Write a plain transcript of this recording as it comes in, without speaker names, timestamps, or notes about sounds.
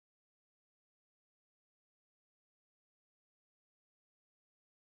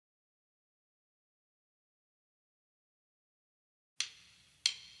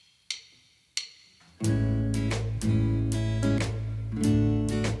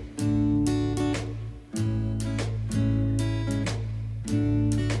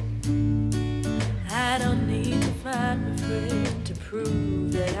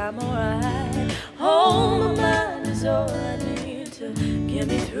I'm alright. Home, my mind is all I need to get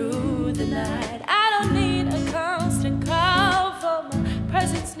me through the night. I don't need a constant call for my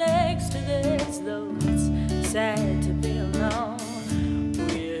presence next to this, though it's sad to be alone.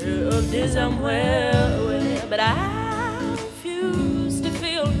 Of this I'm well aware, but I refuse to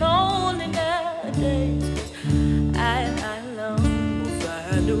feel lonely nowadays, 'cause I alone will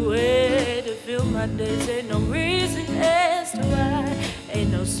find a way to fill my days. Ain't no reason as to why,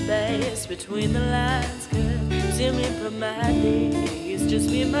 ain't no space between the lines, 'cause see me put my days, just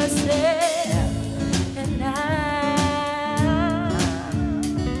me, myself, and I.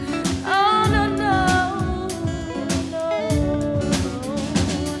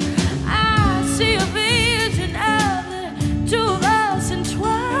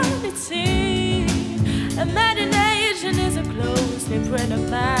 Imagination is a close-knit friend of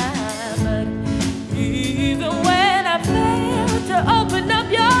mine, but even when I fail to open up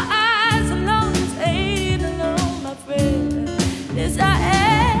your eyes, alone is ain't alone, my friend. Yes, I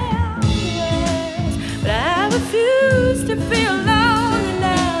am, yes, but I refuse to feel lonely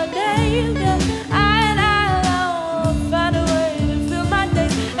nowadays. I alone find a way to fill my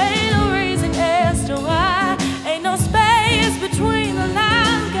days. Ain't no reason as to why, ain't no space between the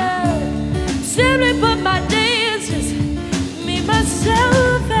lines, girl. Simply put my days, just me,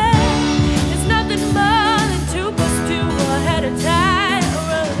 myself, and it's nothing more than 2 plus 2. I had a tie, a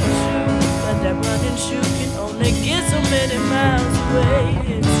running shoe, but that running shoe can only get so many miles away.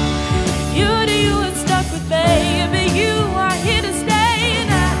 It's you to you, it's stuck with baby. You are here to stay, and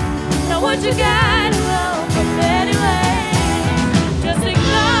I know what you got wrong, but anyway, just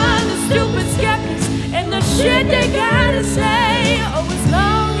ignore the stupid skeptics and the shit they gotta say. Oh, as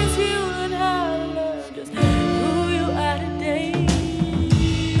long as you learn how to love just who you are today.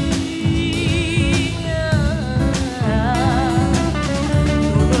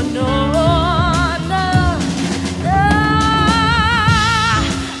 No,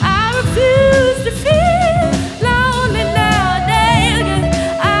 I refuse to feel lonely nowadays.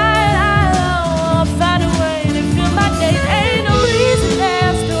 I'll find a way to fill my days. Ain't no reason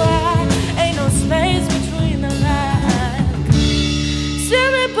as to why, ain't no space between the lines.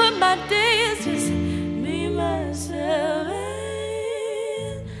 Simply put my days